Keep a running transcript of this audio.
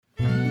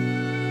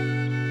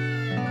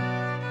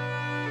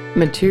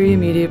Materia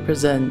Media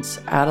presents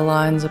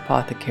Adeline's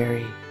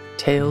Apothecary,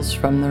 Tales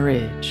from the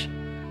Ridge,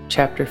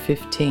 Chapter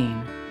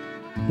 15,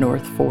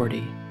 North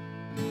 40.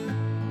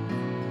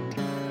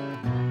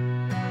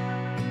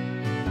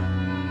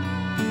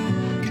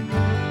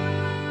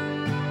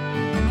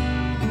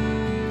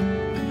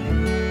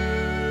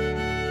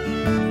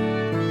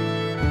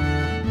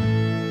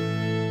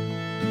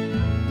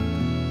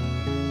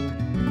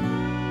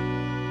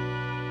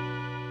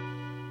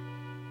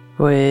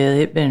 Well,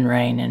 it been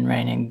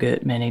raining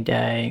good many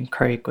day, and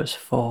creek was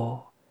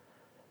full.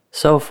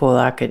 So full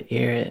I could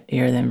hear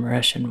them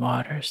rushing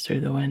waters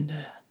through the window.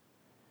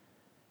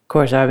 Of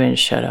course, I've been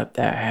shut up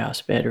that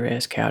house, bed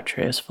rest, couch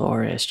rest,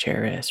 floor rest,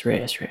 chair rest,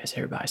 rest.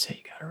 Everybody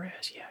say you gotta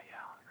rest. Yeah,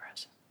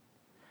 rest.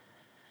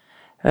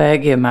 I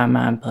give my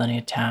mind plenty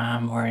of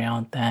time, worry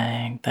on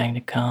thing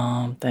to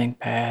come, thing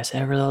pass,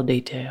 every little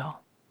detail.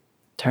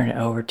 Turn it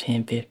over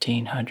 10,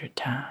 1,500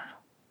 times.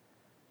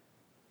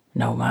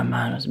 No, my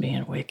mind was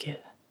being wicked.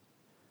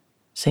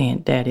 Seeing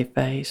Daddy's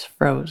face,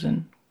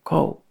 frozen,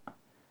 cold.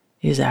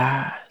 His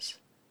eyes.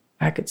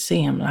 I could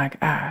see him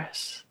like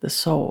ice, the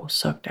soul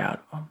sucked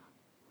out of him.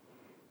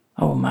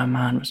 Oh, my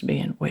mind was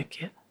being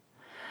wicked.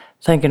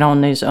 Thinking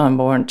on this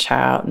unborn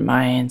child and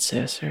my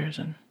ancestors,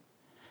 and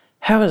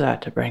how was I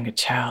to bring a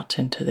child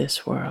into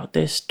this world,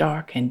 this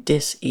dark and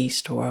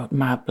diseased world,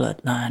 my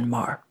bloodline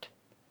marked,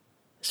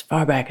 as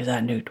far back as I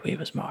knew we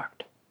was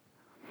marked.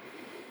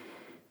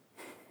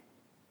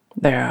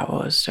 There I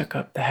was, stuck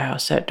up the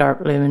house, that dark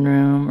living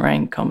room,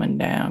 rain coming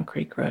down,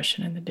 creek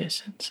rushing in the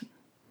distance.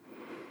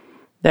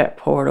 That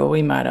portal,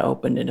 we might have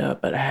opened it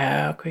up, but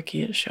how quick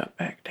it shut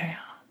back down.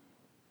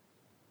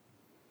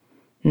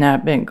 Now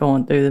I've been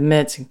going through the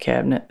medicine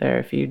cabinet there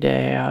a few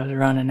days. I was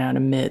running out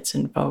of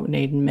medicine, folk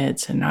needing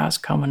medicine. I was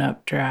coming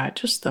up dry,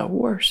 just the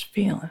worst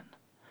feeling.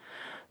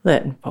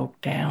 Letting folk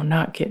down,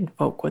 not getting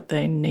folk what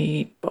they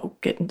need,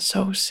 folk getting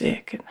so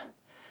sick, and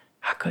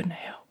I couldn't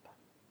help.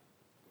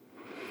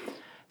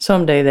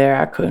 Someday there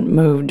I couldn't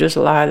move, just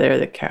lie there on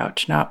the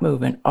couch, not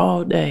moving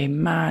all day,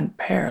 mind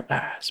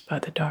paralyzed by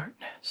the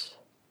darkness.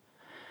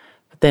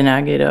 But then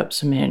I get up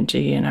some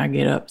energy and I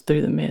get up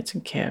through the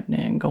medicine cabinet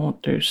and going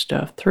through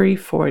stuff, 3,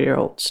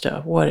 4-year-old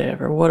stuff,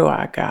 whatever. What do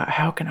I got?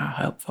 How can I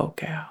help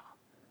folk out?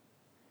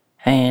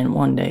 And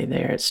one day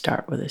there it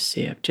started with a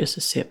sip, just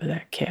a sip of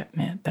that cat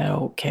mint, that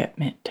old cat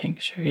mint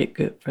tincture. It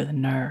good for the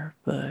nerve,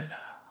 but I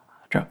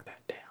drunk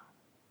that down.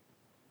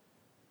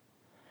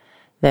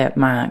 That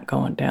mind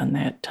going down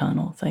that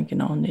tunnel,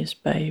 thinking on this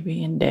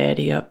baby and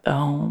Daddy up the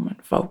home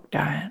and folk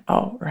dying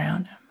all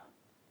around him.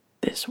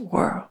 This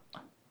world,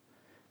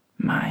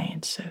 my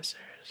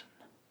ancestors.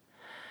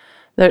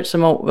 There's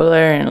some old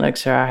valerian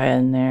elixir I had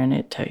in there and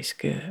it tastes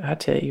good. I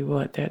tell you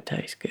what, that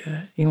tastes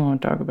good. You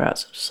want to talk about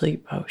some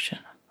sleep potion?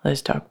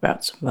 Let's talk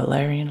about some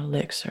valerian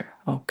elixir,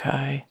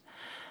 okay?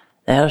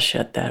 That'll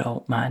shut that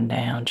old mind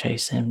down,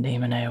 chase them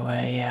demon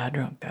away. Yeah, I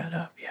drunk that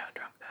up.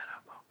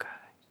 Okay.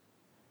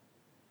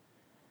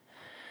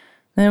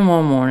 Then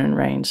one morning,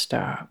 rain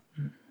stopped.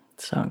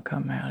 Sun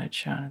come out, it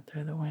shining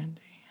through the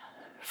window.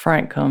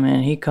 Frank come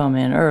in, he come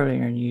in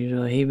earlier than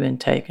usual. He been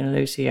taking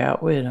Lucy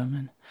out with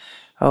him,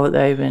 and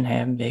they've been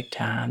having big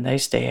time. They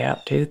stay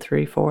out 2,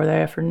 3, 4 the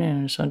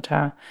afternoon.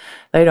 Sometimes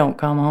they don't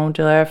come home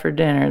till after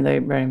dinner. They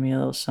bring me a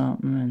little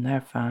something, and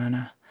they're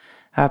fine.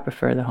 I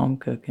prefer the home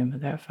cooking, but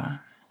they're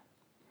fine.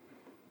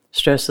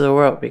 Stress of the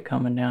world be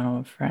coming down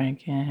on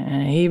Frank,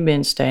 and he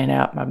been staying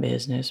out my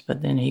business,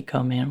 but then he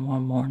come in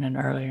one morning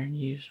earlier than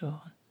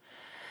usual.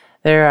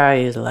 There I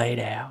is laid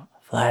out,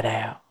 flat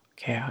out,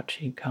 couch.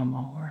 He come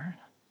over.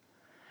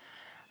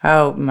 I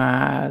opened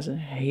my eyes, and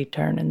he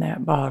turning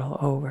that bottle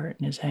over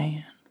in his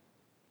hand.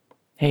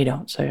 He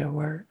don't say a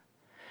word.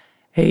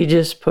 He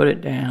just put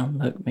it down,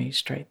 looked me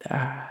straight the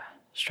eye.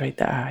 Straight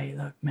the eye he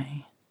looked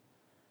me.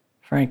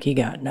 Frank, he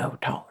got no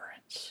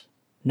tolerance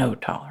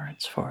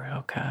for it,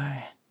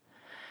 okay?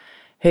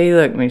 He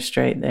looked me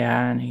straight in the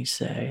eye and he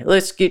said,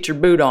 "Let's get your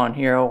boot on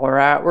here, all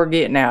right? We're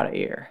getting out of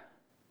here."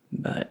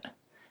 But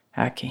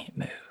I can't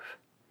move.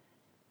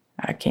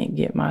 I can't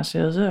get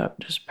myself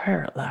up, just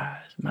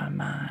paralyzed my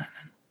mind.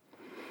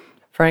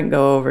 Frank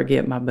go over,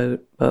 get my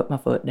boot, put my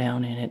foot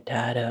down in it,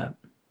 tied up.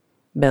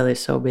 Belly's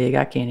so big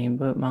I can't even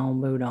put my own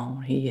boot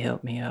on. He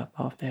helped me up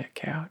off that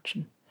couch.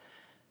 And,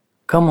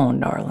 "Come on,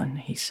 darling,"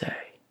 he say.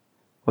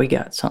 "We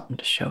got something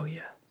to show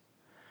you."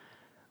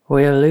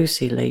 Well,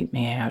 Lucy lead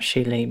me out.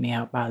 She lead me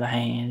out by the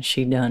hand.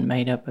 She done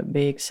made up a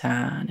big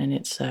sign, and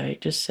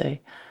it just say,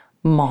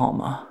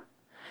 "Mama."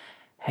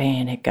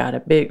 And it got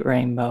a big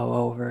rainbow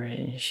over it,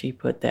 and she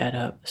put that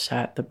up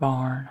beside the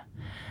barn.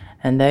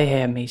 And they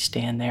had me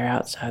stand there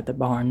outside the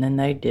barn, then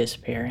they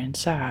disappear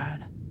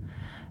inside.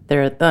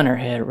 There a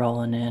thunderhead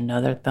rolling in,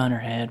 another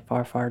thunderhead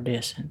far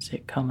distance,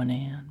 it coming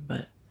in.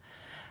 But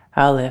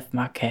I left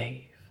my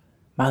cave.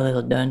 My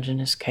little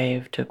dungeness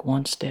cave took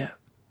one step.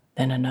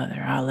 Then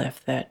another. I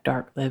left that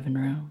dark living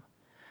room,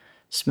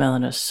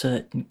 smelling of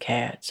soot and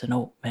cats and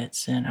old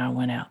medicine. I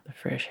went out the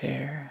fresh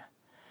air.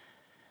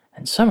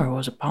 And summer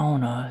was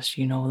upon us,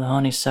 the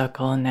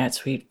honeysuckle and that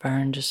sweet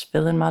fern just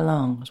filling my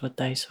lungs with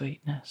their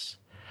sweetness.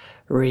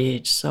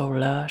 ridge so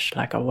lush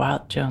like a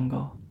wild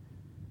jungle.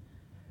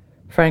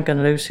 Frank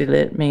and Lucy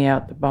let me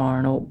out the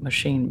barn, old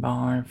machine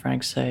barn.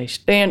 Frank say,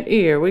 "Stand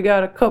here, we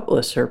got a couple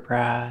of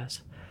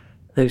surprise."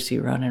 Lucy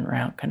running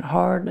around can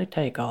hardly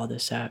take all the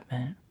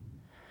excitement.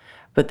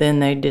 But then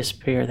they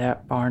disappear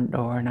that barn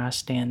door, and I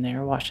stand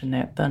there watching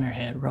that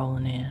thunderhead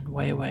rolling in,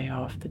 way, way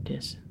off the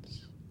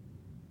distance.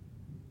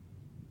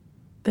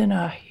 Then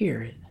I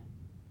hear it.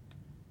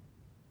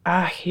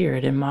 I hear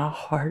it, and my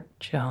heart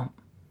jump.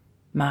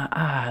 My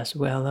eyes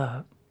well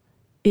up.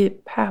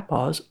 It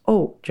Papa's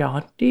old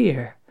John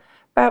Deere.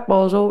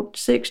 Papa's old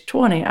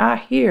 620. I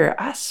hear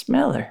her. I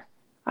smell her.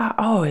 I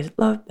always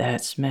loved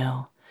that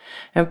smell.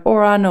 And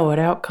before I know it,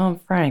 out come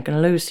Frank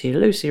and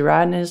Lucy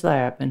riding his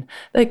lap, and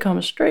they come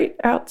straight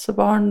out the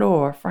barn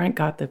door. Frank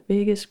got the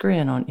biggest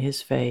grin on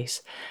his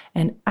face,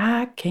 and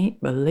I can't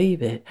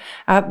believe it.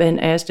 I've been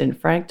asking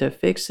Frank to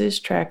fix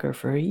this tractor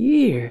for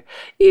years,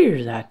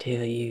 I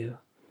tell you.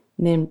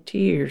 Them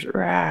tears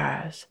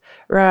rise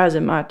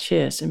in my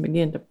chest and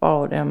begin to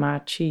fall down my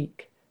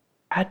cheek.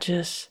 I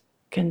just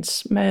can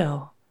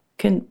smell,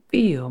 can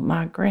feel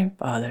my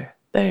grandfather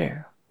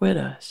there with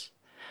us.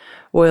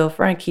 Well,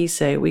 Frank, he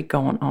say we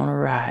going on a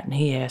ride, and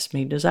he asked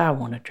me, does I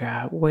want to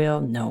drive?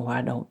 Well, no,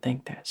 I don't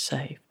think that's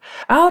safe.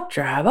 I'll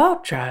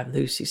drive,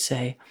 Lucy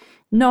say.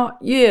 Not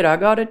yet, I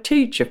gotta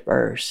teach you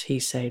first, he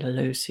say to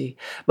Lucy.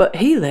 But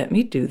he let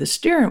me do the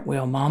steering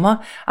wheel,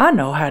 Mama. I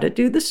know how to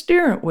do the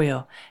steering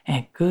wheel.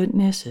 And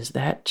goodness, is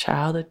that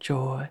child of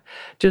joy,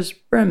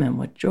 just brimming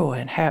with joy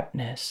and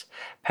happiness.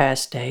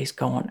 Past days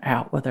going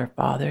out with her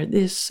father,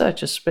 this is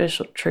such a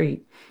special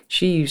treat.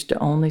 She used to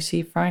only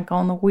see Frank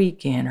on the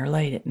weekend or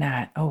late at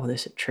night. Oh,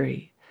 this a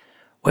treat.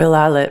 Well,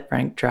 I let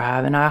Frank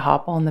drive, and I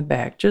hop on the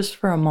back just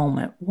for a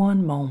moment,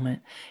 one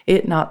moment.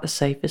 It not the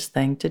safest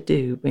thing to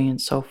do, being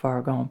so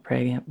far gone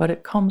pregnant, but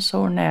it comes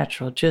so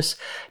natural, just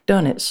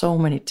done it so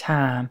many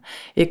times.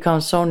 It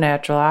comes so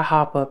natural, I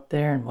hop up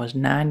there and was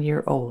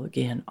 9-year-old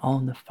again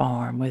on the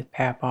farm with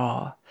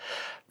Papa.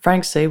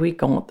 Frank say we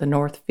going the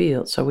north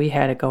field, so we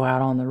had to go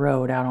out on the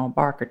road out on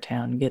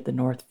Barkertown and get the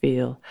north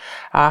field.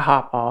 I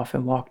hop off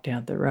and walk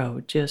down the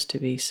road just to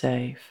be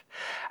safe.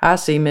 I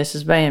see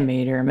Mrs. Van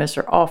Meter and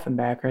Mr.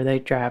 Offenbacher. They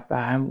drive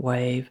by and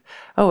wave.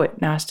 Oh, it's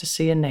nice to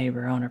see a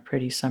neighbor on a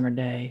pretty summer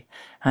day.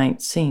 I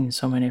ain't seen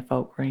so many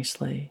folk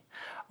recently.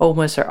 Old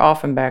Mr.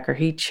 Offenbacher,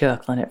 he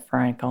chuckling at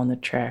Frank on the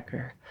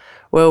tracker.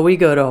 Well, we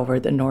got over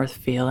at the north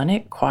field, and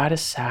it quite a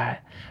sight.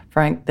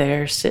 Frank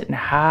there sitting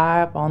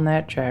high up on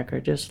that tracker,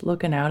 just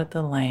looking out at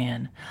the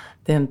land,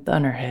 them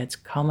thunderheads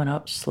coming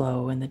up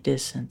slow in the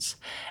distance,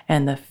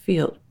 and the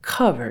field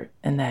covered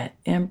in that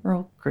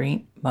emerald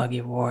green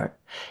muggywort.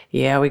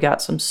 Yeah, we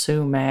got some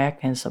sumac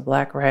and some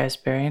black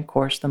raspberry, and of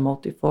course the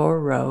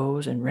multiflora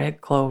rose and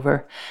red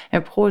clover,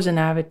 and poison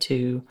ivy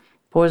too.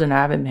 Poison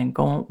ivy been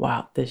going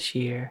wild this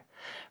year.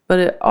 But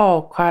it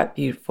all quite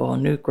beautiful,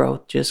 new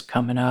growth just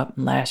coming up,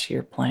 and last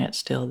year plants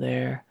still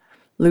there.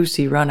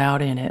 Lucy run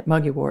out in it,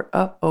 muggywort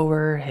up over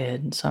her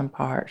head in some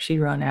part. She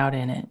run out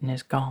in it and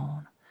is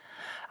gone.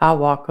 I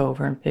walk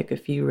over and pick a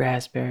few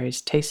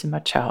raspberries, tasting my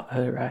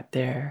childhood right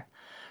there.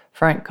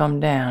 Frank come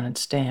down and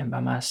stand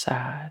by my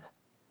side.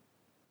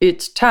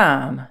 It's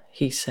time,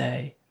 he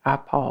say. I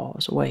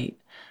pause, wait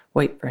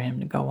for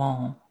him to go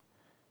on.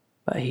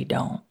 But he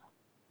don't.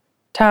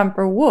 Time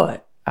for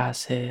what? I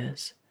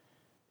says.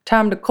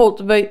 Time to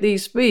cultivate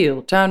these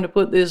fields, time to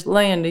put this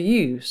land to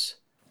use.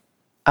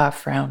 I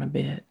frown a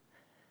bit.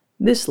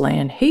 This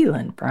land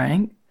healing,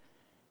 Frank.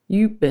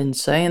 You've been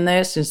saying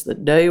that since the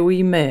day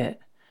we met.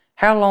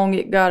 How long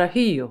it gotta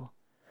heal?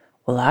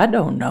 Well, I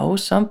don't know.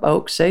 Some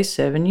folks say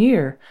 7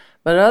 year,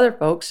 but other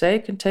folks say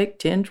it can take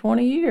 10,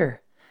 20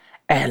 year.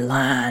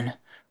 Adeline,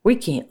 we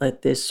can't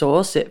let this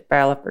soil sit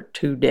fallow for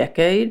 2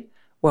 decades.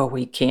 Well,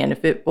 we can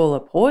if it's full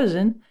of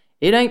poison.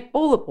 It ain't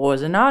full of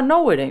poison. I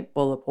know it ain't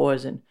full of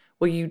poison.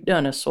 Well, you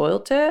done a soil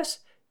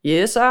test?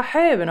 Yes, I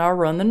have, and I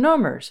run the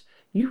numbers.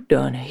 You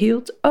done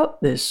healed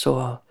up this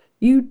soil.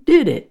 You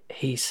did it,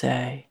 he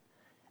say.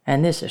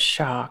 And this is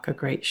a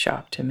great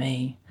shock to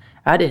me.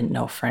 I didn't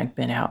know Frank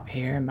been out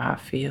here in my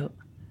field.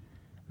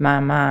 My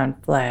mind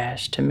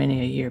flashed to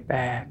many a year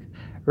back.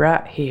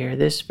 Right here,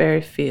 this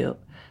very field.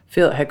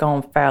 Field had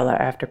gone fallow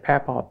after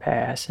Papa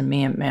passed, and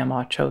me and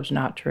Mama chose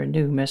not to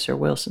renew Mr.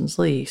 Wilson's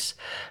lease.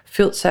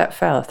 Field sat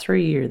fallow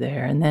 3 years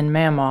there, and then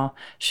Mama,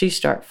 she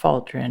start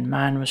faltering.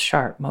 Mine was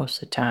sharp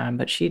most of the time,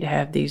 but she'd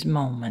have these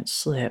moments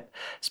slip,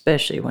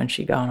 especially when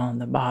she got on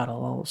the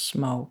bottle, old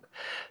Smoke.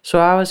 So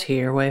I was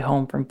here, way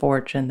home from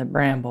Fortune, the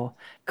bramble,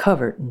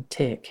 covered in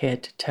tick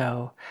head to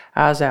toe.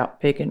 I was out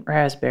picking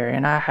raspberry,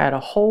 and I had a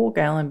whole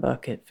gallon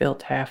bucket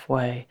filled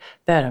halfway.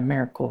 That a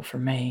miracle for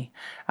me.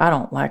 I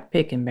don't like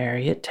picking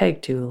berry, it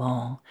take too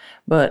long.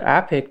 But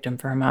I picked 'em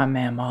for my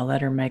mama,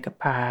 let her make a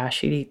pie.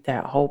 She'd eat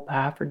that whole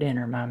pie for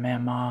dinner, my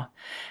mama.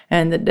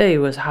 And the day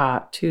was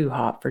hot, too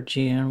hot for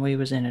June. We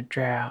was in a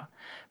drought.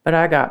 But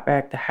I got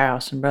back the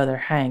house, and Brother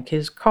Hank,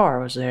 his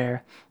car was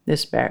there,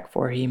 this back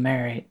 'fore he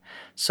married.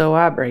 So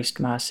I braced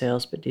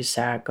myself but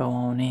decided go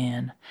on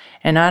in.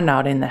 And I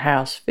not in the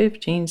house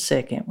 15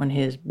 seconds when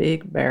his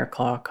big bear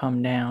claw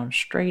come down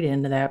straight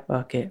into that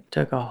bucket.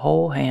 Took a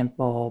whole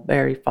handful,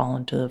 berry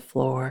falling to the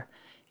floor.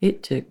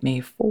 It took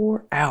me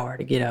 4 hours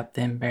to get up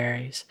them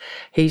berries.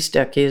 He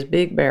stuck his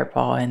big bear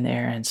paw in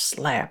there and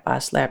slap. I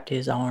slapped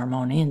his arm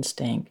on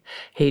instinct.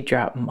 He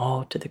dropped 'em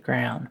all to the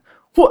ground.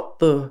 "What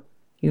the?"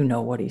 You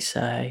know what he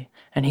say.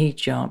 And he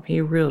jump.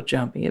 He real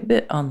jumpy, a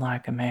bit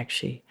unlike him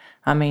actually.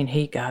 I mean,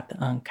 he got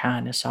the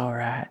unkindness all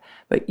right,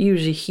 but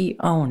usually he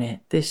own it.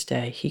 This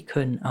day he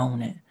couldn't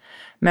own it.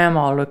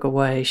 Mama look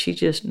away. She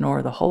just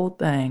ignored the whole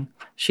thing.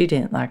 She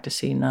didn't like to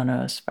see none of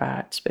us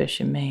fight,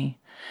 especially me.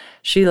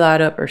 She light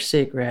up her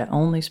cigarette,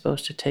 only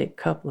supposed to take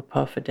a couple of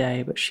puff a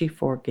day, but she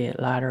forget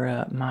light her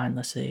up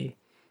mindlessly.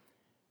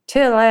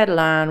 "Tell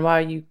Adeline why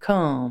you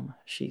come,"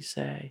 she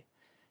say.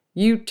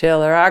 "You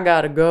tell her I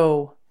gotta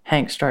go."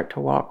 Hank start to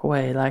walk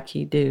away like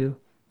he do.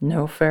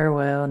 No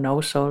farewell,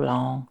 no so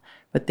long.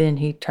 But then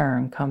he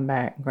turn, come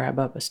back, and grab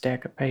up a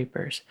stack of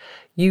papers.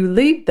 "You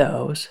leave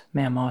those,"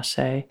 Mama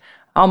say.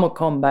 "I'ma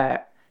come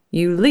back."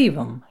 "You leave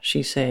 'em,"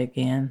 she say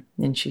again.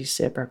 Then she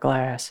sip her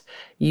glass.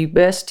 "You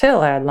best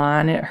tell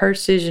Adeline it her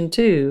decision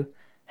too."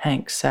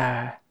 Hank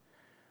sigh.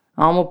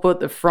 "I'ma put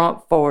the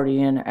front 40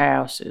 in the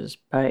houses,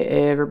 pay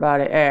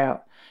everybody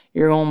out.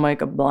 You're gonna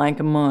make a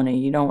blank of money.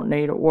 You don't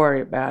need to worry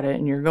about it,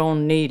 and you're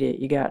gonna need it.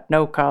 You got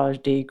no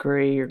college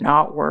degree, you're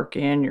not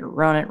working, you're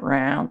running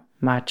around."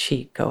 My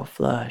cheek go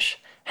flush.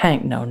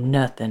 Hank know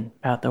nothing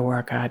about the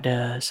work I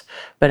does,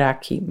 but I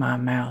keep my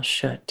mouth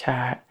shut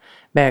tight.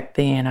 Back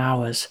then I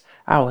was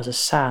a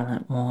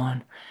silent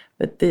one,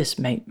 but this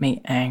made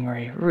me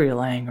angry,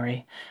 real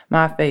angry.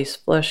 My face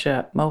flush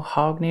up,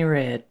 mahogany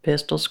red,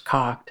 pistols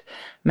cocked.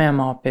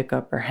 Mama pick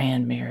up her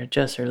hand mirror,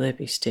 adjust her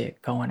lippy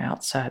stick, going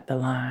outside the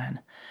line.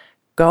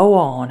 "Go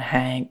on,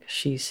 Hank,"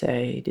 she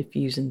say,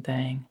 diffusing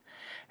thing.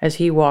 As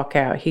he walk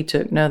out, he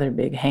took another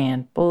big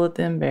hand full of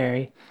them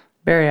berry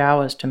I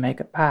was to make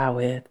a pie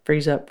with,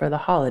 freeze up for the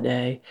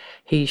holiday.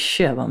 He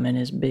shove 'em in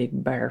his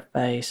big bare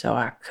face, so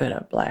I could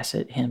have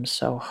blasted him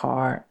so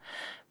hard.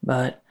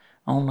 But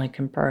only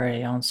can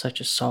pray on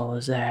such a soul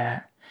as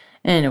that.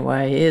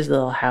 Anyway, his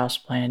little house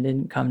plan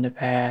didn't come to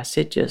pass.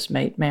 It just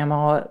made Mama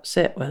all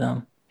upset with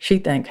him. She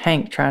think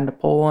Hank trying to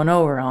pull one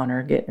over on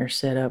her, getting her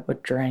set up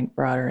with drink,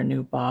 brought her a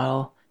new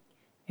bottle.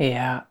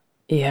 Yeah.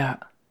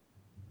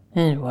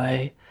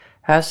 Anyway,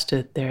 I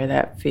stood there,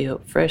 that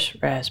field, fresh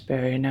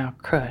raspberry now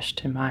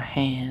crushed in my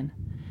hand.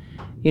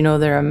 You know,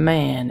 there are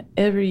men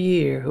every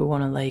year who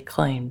want to lay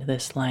claim to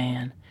this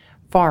land.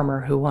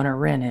 Farmer who want to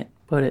rent it,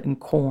 put it in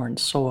corn,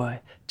 soy,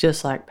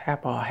 just like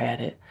Papa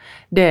had it.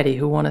 Daddy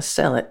who want to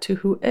sell it to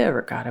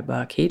whoever got a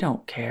buck, he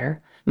don't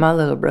care. My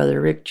little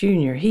brother Rick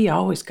Jr., he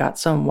always got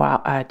some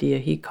wild idea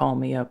he call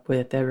me up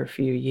with every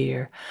few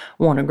year.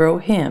 Want to grow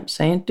hemp,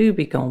 saying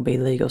doobie gonna be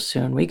legal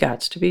soon, we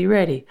gots to be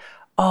ready.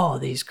 All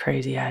these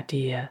crazy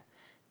idea.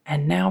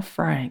 And now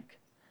Frank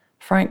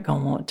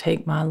gonna want to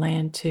take my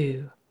land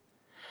too.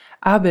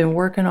 I've been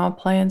working on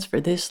plans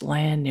for this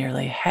land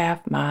nearly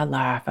half my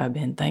life. I've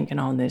been thinking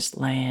on this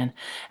land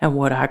and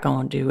what I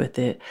gonna do with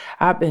it.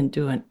 I've been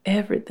doing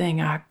everything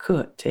I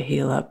could to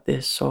heal up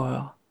this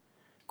soil.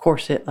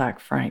 Course it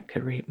like Frank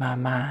could read my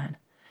mind.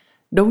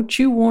 "Don't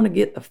you want to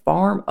get the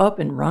farm up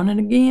and running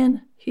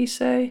again?" he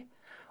say.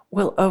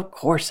 "Well, of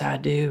course I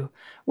do.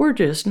 We're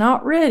just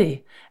not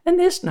ready. And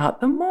this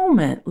not the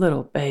moment,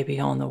 little baby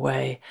on the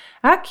way.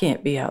 I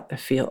can't be out the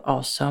field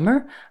all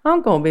summer.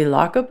 I'm going to be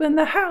locked up in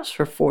the house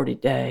for 40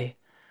 days.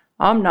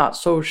 "I'm not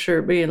so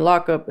sure being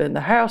locked up in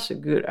the house is a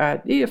good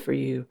idea for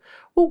you."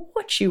 "Well,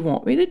 what you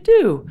want me to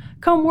do?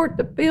 Come work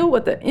the field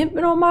with the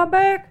infant on my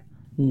back?"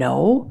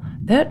 "No,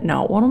 that's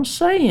not what I'm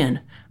saying.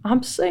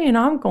 I'm saying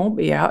I'm going to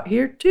be out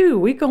here too.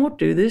 We going to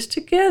do this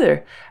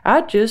together.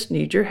 I just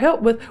need your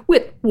help with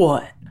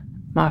what?"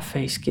 My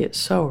face gets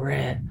so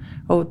red.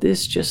 Oh,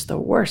 this is just the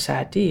worst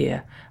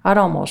idea. I'd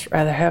almost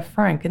rather have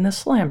Frank in the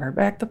slammer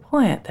back the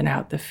plant than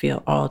out the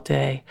field all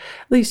day.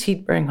 At least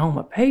he'd bring home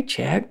a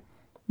paycheck.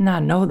 And I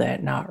know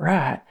that not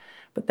right,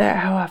 but that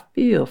how I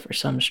feel for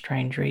some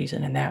strange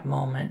reason in that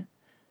moment.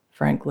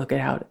 Frank looking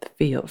out at the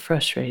field,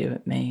 frustrated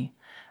with me.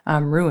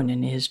 I'm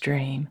ruining his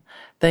dream.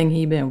 Thing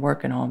he been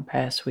working on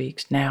past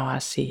weeks. Now I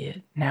see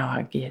it. Now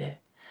I get it.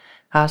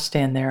 I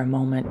stand there a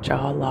moment,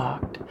 jaw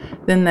locked.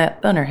 Then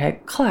that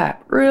thunderhead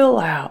clapped real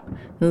loud,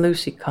 and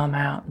Lucy come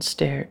out and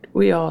stared.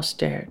 We all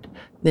stared.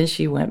 Then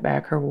she went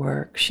back her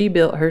work. She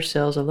built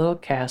herself a little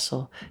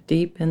castle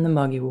deep in the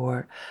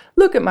muggywort.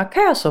 "Look at my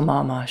castle,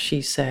 Mama,"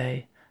 she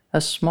say.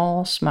 A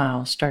small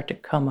smile start to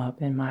come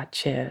up in my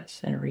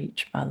chest and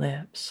reach my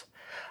lips.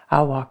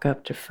 I walk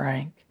up to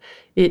Frank.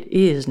 It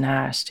is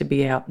nice to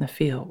be out in the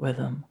field with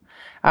him.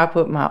 I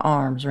put my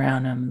arms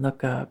around him and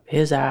look up,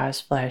 his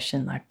eyes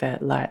flashing like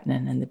that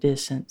lightning in the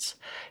distance.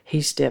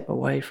 He stepped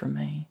away from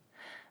me.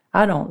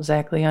 "I don't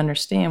exactly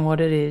understand what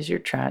it is you're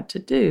trying to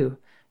do.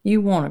 You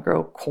want to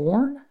grow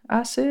corn?"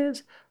 I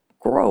says.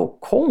 "Grow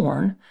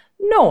corn?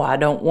 No, I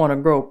don't want to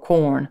grow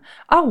corn.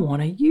 I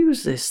want to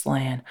use this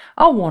land.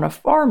 I want to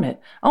farm it.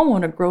 I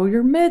want to grow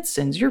your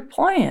medicines, your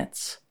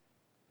plants.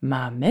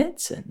 My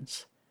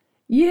medicines?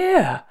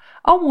 Yeah,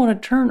 I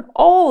want to turn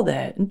all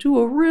that into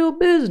a real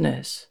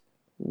business.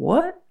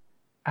 What?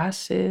 I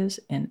says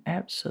in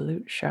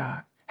absolute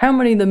shock. How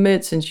many of the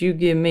medicines you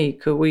give me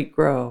could we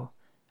grow?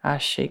 I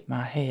shake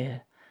my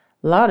head.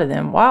 A lot of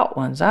them wild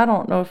ones, I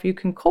don't know if you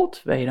can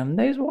cultivate them.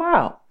 They's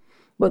wild.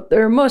 But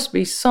there must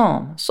be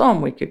some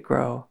we could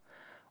grow.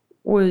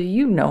 Well,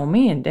 you know,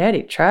 me and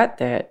Daddy tried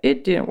that.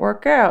 It didn't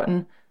work out,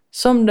 and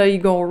someday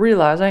you're gonna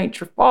realize I ain't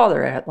your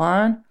father,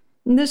 Adeline.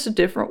 And this is a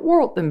different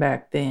world than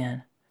back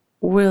then.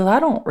 Well, I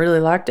don't really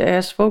like to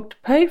ask folk to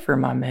pay for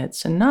my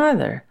medicine,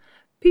 neither.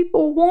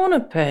 People want to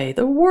pay.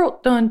 The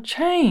world done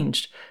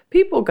changed.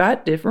 People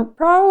got different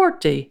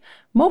priority.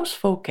 Most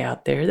folk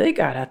out there, they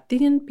got a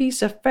thin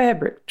piece of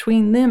fabric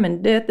between them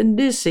and death and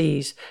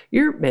disease.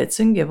 Your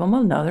medicine give them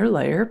another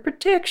layer of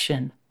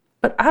protection.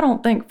 But I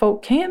don't think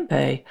folk can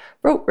pay.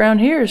 Folk round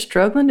here is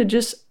struggling to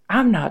just...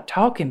 I'm not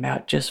talking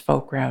about just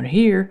folk round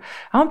here.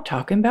 I'm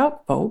talking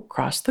about folk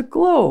across the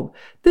globe.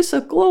 This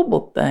is a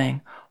global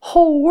thing.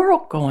 Whole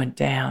world going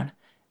down.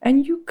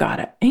 And you got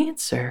an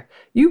answer.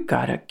 You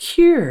got a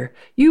cure.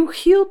 You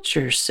healed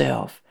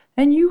yourself.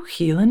 And you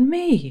healing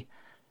me.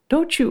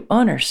 Don't you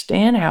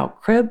understand how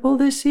credible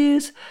this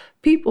is?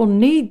 People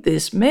need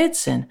this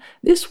medicine.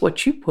 This is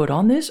what you put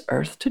on this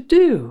earth to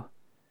do.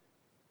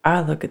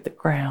 I look at the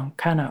ground,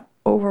 kind of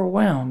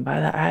overwhelmed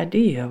by the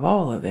idea of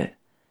all of it.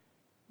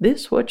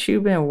 This what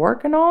you've been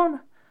working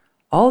on?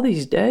 All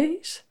these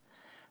days?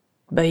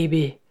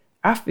 Baby,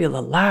 I feel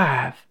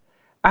alive.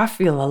 I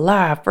feel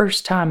alive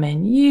first time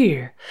in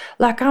year,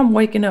 like I'm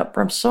waking up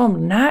from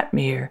some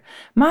nightmare.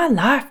 My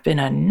life been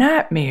a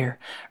nightmare,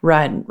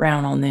 riding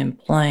round on them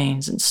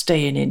planes and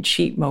staying in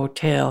cheap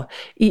motel,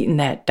 eating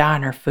that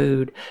diner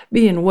food,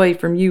 being away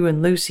from you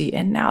and Lucy,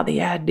 and now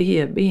the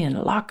idea of being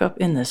locked up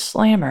in the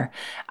slammer.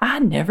 I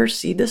never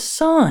see the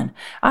sun.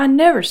 I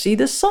never see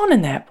the sun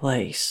in that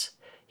place.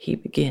 He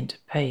began to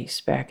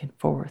pace back and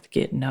forth,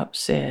 getting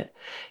upset.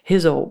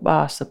 His old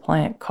boss, the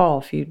plant,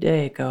 called a few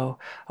days ago,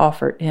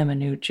 offered him a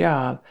new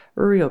job,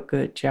 a real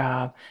good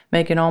job,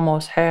 making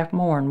almost half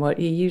more than what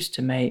he used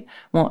to make,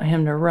 want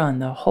him to run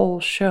the whole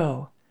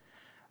show.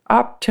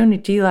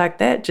 Opportunity like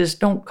that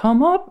just don't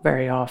come up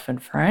very often,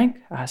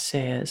 Frank, I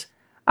says.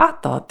 I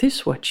thought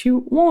this what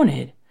you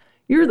wanted.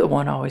 You're the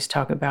one always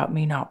talking about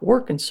me not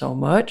working so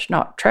much,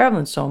 not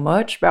traveling so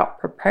much, about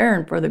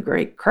preparing for the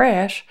great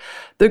crash.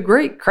 The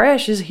great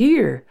crash is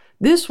here.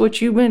 This what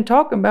you've been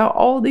talking about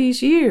all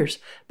these years.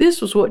 This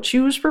was what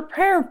you was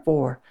preparing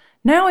for.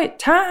 Now it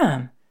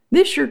time.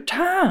 This your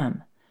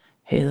time.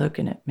 He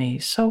looking at me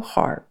so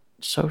hard,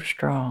 so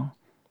strong.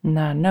 And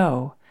I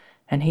know,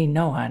 and he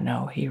know I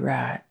know, he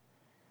right.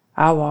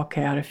 I walk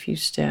out a few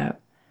steps,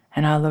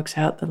 and I looks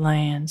out the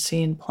land,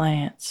 seeing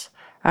plants.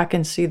 I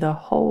can see the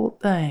whole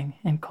thing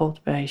in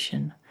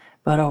cultivation,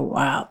 but a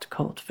wild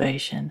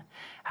cultivation.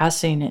 I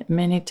seen it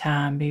many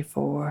times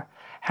before.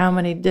 How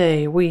many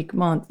day, week,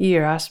 month,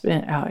 year I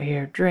spent out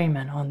here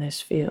dreaming on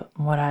this field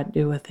and what I'd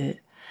do with it.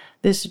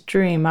 This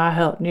dream I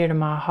held near to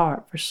my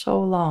heart for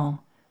so long.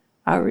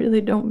 I really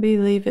don't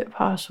believe it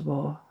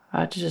possible.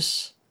 I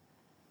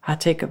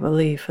take up a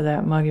leaf of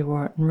that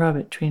mugwort and rub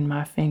it between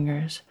my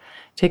fingers.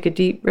 Take a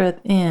deep breath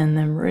in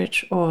them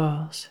rich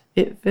oils.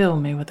 It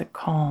filled me with a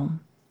calm.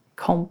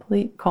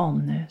 Complete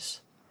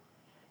calmness.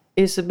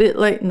 It's a bit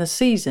late in the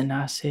season,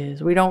 I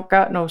says. We don't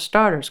got no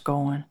starters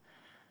going.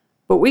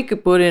 But we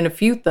could put in a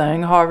few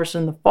things, harvest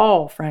in the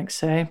fall, Frank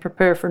say,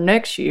 prepare for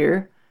next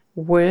year.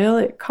 Well,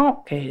 it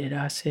complicated,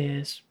 I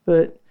says,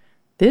 but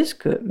this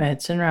good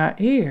medicine right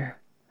here.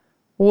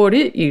 What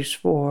it used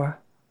for?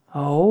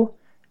 Oh,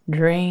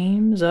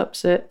 dreams,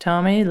 upset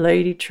tummy,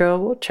 lady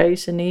trouble,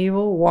 chasing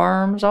evil,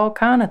 worms, all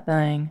kind of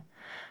thing.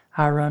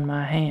 I run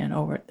my hand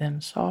over at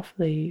them soft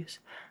leaves.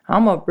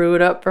 I'm gonna brew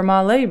it up for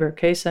my labor,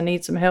 case I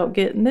need some help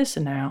getting this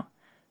and out.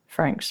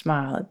 Frank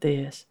smiled at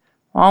this.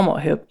 Well, I'm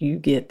gonna help you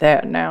get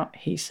that and out,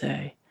 he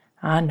say.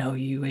 I know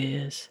you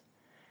is.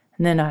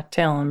 And then I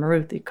tell him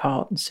Ruthie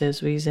called and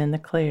says we's in the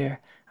clear.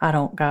 I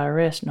don't gotta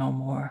rest no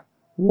more.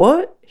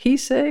 What? He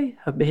say,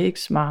 a big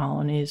smile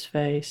on his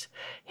face.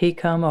 He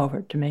come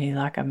over to me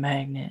like a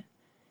magnet.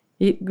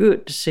 It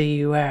good to see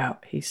you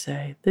out, he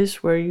say.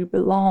 This where you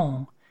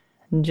belong.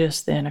 And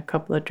just then a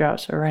couple of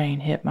drops of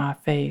rain hit my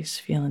face,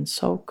 feeling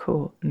so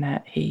cool in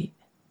that heat.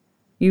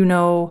 You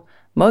know,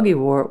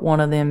 mugwort, one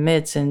of them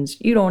medicines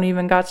you don't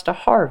even got to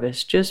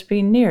harvest. Just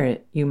be near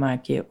it, you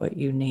might get what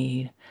you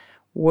need.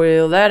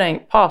 Well, that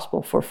ain't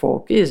possible for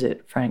folk, is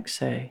it? Frank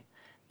say.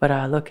 But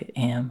I look at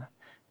him.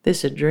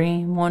 This a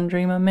dream, one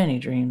dream of many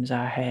dreams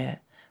I had.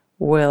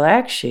 Well,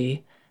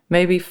 actually,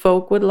 maybe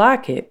folk would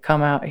like it,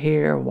 come out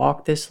here,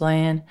 walk this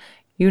land.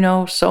 You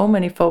know, so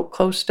many folk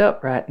closed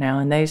up right now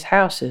in these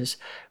houses.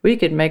 We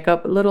could make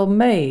up a little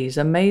maze,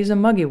 a maze of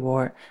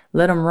mugwort,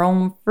 let 'em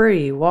roam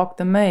free, walk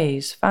the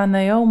maze, find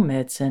their own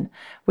medicine.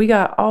 We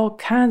got all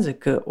kinds of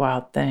good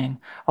wild thing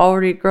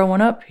already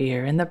growing up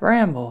here in the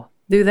bramble.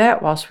 Do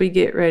that whilst we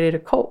get ready to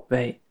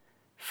cultivate.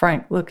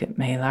 Frank look at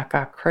me like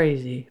I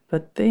crazy,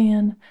 but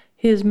then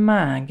his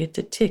mind get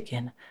to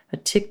ticking, a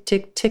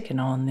tick-tick-ticking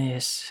on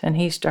this, and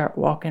he start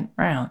walking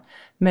around,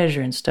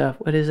 measuring stuff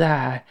with his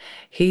eye.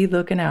 He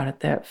looking out at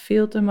that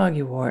field of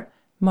muggywort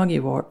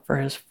for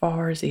as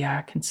far as the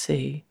eye can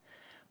see.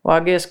 Well,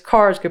 I guess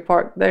cars could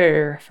park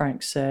there,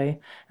 Frank say,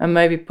 and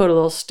maybe put a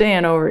little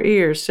stand over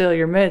here, sell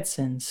your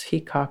medicines.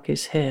 He cock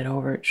his head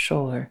over its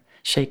shoulder,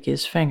 shake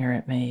his finger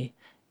at me.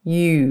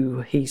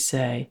 You, he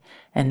say,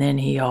 and then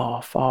he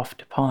off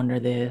to ponder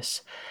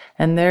this.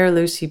 And there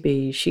Lucy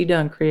be, she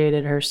done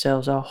created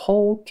herself a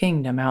whole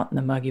kingdom out in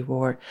the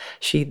muggywort.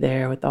 She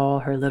there with all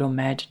her little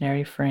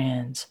imaginary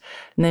friends.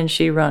 And then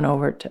she run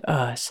over to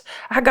us.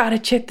 I gotta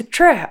check the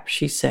trap,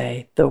 she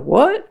say. The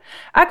what?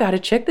 I gotta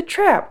check the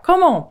trap.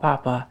 Come on,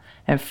 Papa.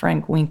 And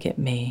Frank wink at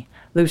me.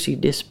 Lucy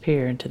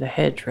disappear into the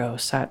hedgerow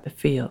side the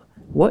field.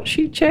 What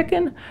she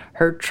checking?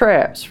 Her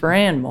traps for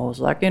animals,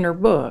 like in her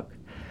book.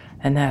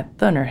 And that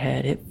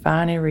thunderhead, it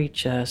finally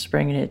reach us,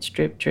 bringing its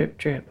drip, drip,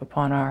 drip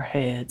upon our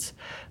heads.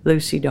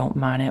 Lucy don't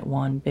mind it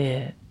one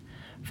bit.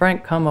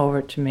 Frank come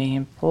over to me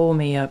and pull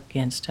me up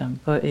against him,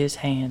 put his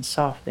hand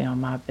softly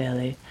on my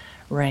belly,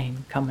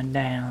 rain coming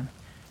down.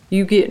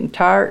 You getting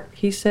tired,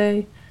 he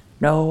say?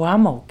 No,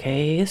 I'm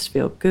okay, it's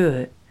feel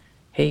good.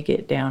 He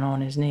get down on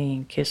his knee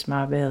and kiss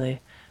my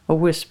belly, or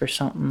whisper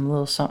something, a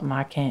little something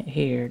I can't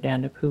hear,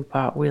 down to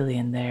Poo-Pot Willie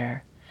in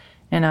there.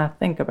 And I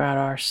think about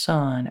our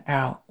son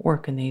out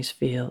working these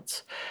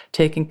fields,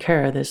 taking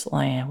care of this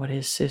land with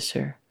his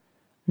sister.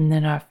 And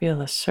then I feel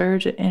a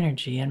surge of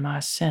energy in my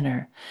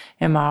center,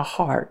 and my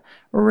heart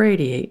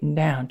radiating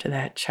down to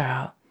that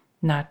child.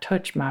 And I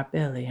touch my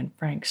belly, and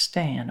Frank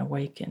Stan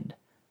awakened.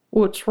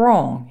 What's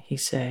wrong? He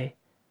say.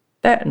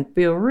 That don't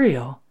feel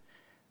real.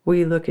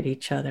 We look at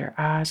each other,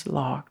 eyes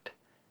locked.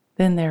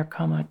 Then there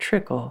come a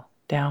trickle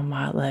down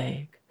my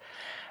leg.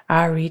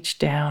 I reach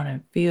down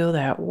and feel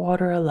that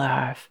water of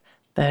life.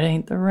 That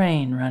ain't the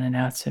rain running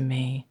out to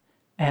me.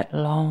 At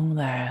long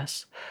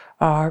last,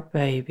 our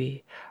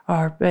baby's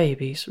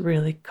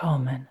really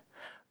coming.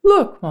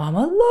 Look,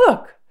 Mama,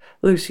 look!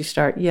 Lucy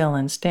start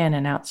yelling,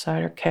 standing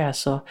outside her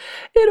castle.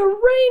 It's a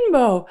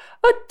rainbow!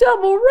 A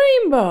double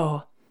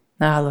rainbow!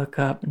 I look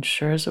up, and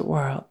sure as a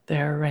world,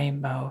 there a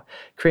rainbow,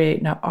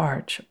 creating an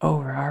arch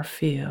over our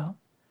field.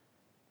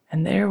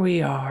 And there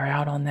we are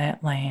out on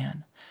that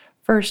land.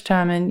 First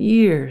time in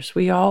years,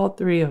 we all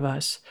three of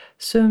us,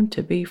 soon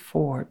to be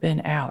four, been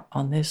out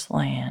on this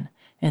land,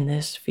 in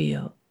this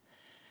field.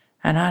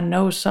 And I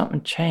know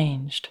something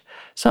changed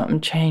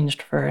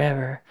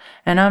forever,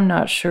 and I'm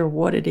not sure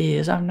what it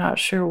is, I'm not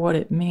sure what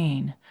it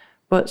mean,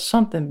 but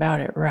something about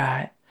it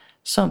right,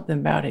 something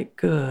about it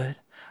good.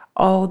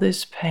 All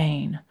this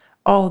pain,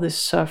 all this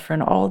suffering,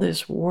 all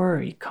this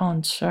worry,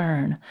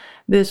 concern,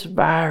 this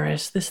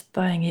virus, this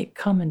thing, it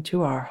coming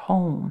to our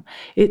home.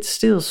 It's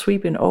still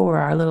sweeping over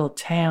our little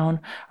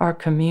town, our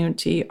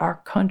community, our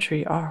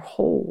country, our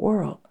whole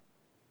world.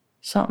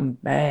 Something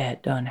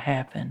bad done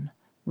happen,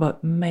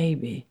 but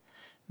maybe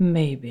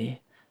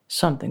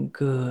something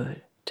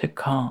good to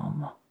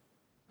come.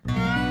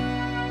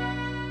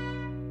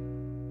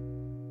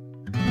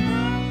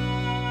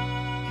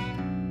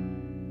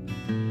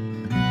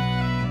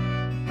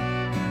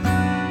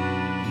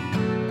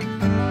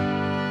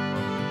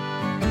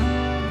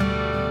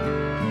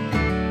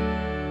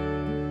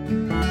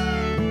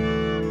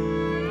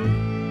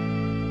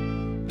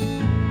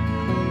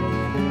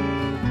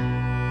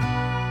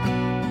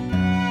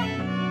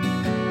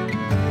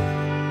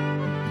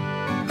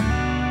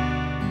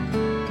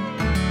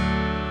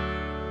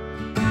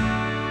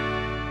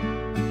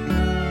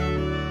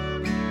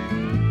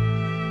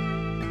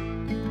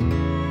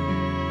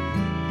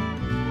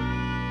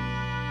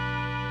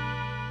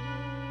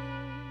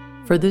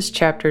 For this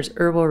chapter's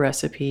herbal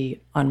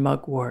recipe on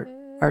mugwort,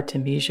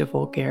 Artemisia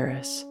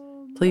vulgaris,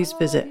 please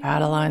visit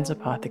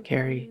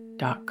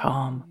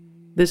Adeline'sApothecary.com.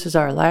 This is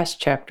our last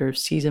chapter of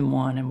Season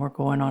 1, and we're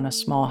going on a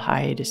small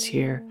hiatus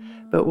here,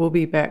 but we'll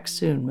be back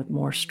soon with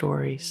more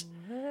stories.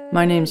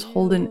 My name's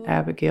Holden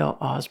Abigail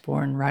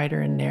Osborne,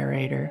 writer and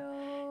narrator.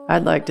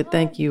 I'd like to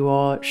thank you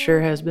all. It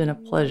sure has been a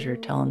pleasure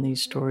telling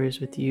these stories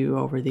with you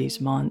over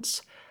these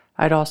months.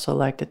 I'd also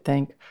like to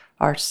thank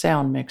our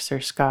sound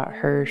mixer, Scott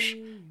Hirsch,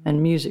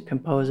 and music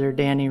composer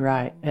Danny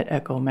Wright at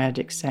Echo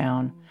Magic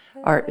Sound,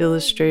 our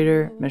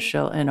illustrator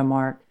Michelle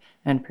Ennemark,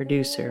 and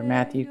producer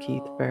Matthew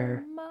Keith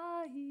Burr.